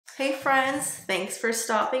Hey friends, thanks for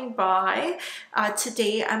stopping by.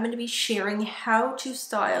 Today I'm going to be sharing how to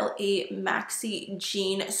style a maxi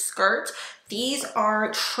jean skirt. These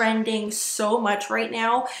are trending so much right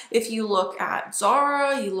now. If you look at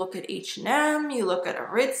Zara, you look at H&M, you look at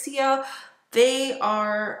Aritzia, they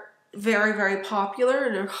are very, very popular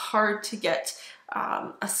and they're hard to get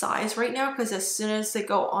a size right now because as soon as they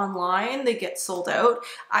go online, they get sold out.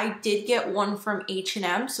 I did get one from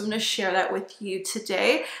H&M, so I'm going to share that with you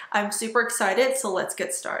today. I'm super excited, so let's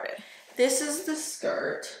get started. This is the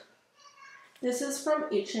skirt. This is from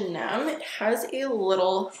H&M. It has a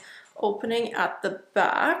little opening at the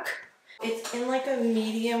back. It's in like a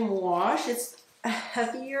medium wash. It's a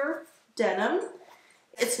heavier denim.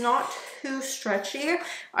 It's not too stretchy.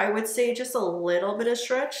 I would say just a little bit of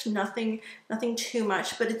stretch, nothing too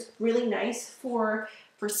much, but it's really nice for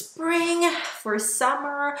spring, for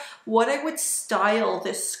summer. What I would style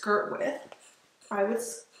this skirt with, I would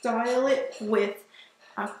style it with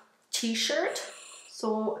a t-shirt.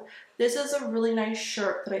 So this is a really nice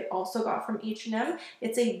shirt that I also got from H&M.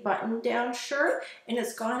 It's a button-down shirt, and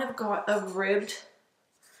it's kind of got a ribbed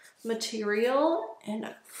material and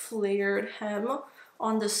a flared hem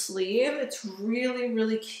on the sleeve. It's really,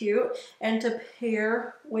 really cute, and to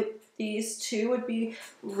pair with these two would be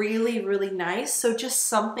really, really nice. So just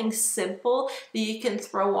something simple that you can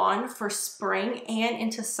throw on for spring and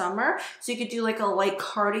into summer. So you could do like a light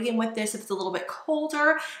cardigan with this if it's a little bit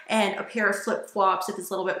colder, and a pair of flip-flops if it's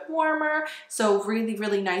a little bit warmer. So really,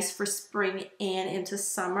 really nice for spring and into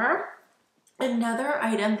summer. Another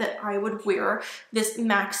item that I would wear this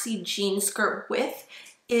maxi jean skirt with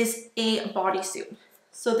is a bodysuit.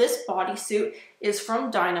 So this bodysuit is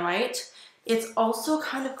from Dynamite. It's also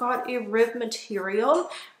kind of got a rib material.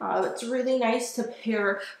 It's really nice to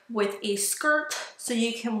pair with a skirt. So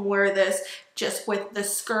you can wear this just with the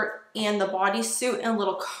skirt and the bodysuit and a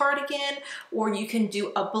little cardigan, or you can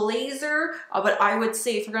do a blazer. But I would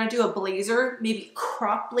say if you're gonna do a blazer, maybe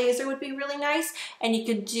crop blazer would be really nice. And you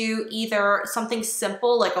can do either something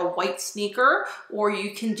simple like a white sneaker, or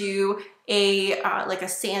you can do a like a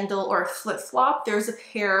sandal or a flip-flop. There's a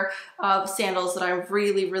pair of sandals that I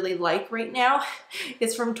really, really like right now.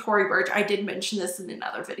 It's from Tory Burch. I did mention this in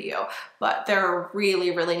another video, but they're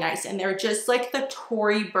really, really nice. And they're just like the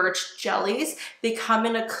Tory Burch jellies. They come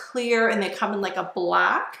in a clear and they come in like a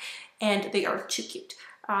black, and they are too cute.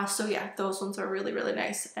 So yeah, those ones are really, really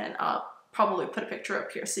nice. And I'll probably put a picture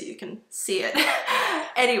up here so you can see it.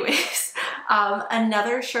 Anyways,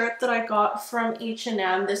 another shirt that I got from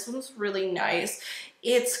H&M, this one's really nice.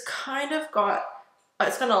 It's kind of got,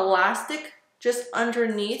 it's got an elastic just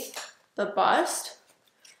underneath the bust,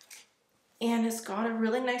 and it's got a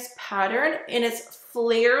really nice pattern, and it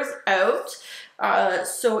flares out,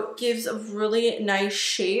 so it gives a really nice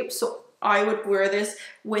shape. So I would wear this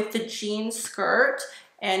with the jean skirt,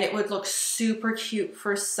 and it would look super cute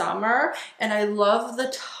for summer. And I love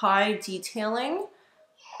the tie detailing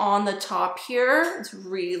on the top here. It's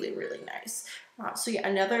really, really nice. So yeah,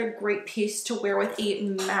 another great piece to wear with a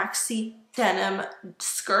maxi denim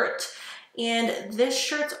skirt. And this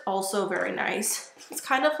shirt's also very nice. It's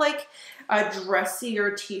kind of like a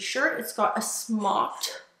dressier t-shirt. It's got a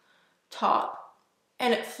smocked top,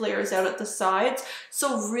 and it flares out at the sides.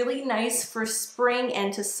 So really nice for spring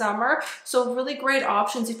and to summer. So really great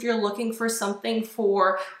options if you're looking for something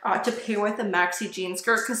for to pair with a maxi jean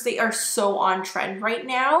skirt, because they are so on trend right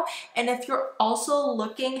now. And if you're also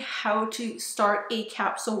looking how to start a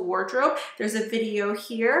capsule wardrobe, there's a video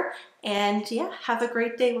here. And yeah, have a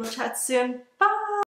great day. We'll chat soon. Bye.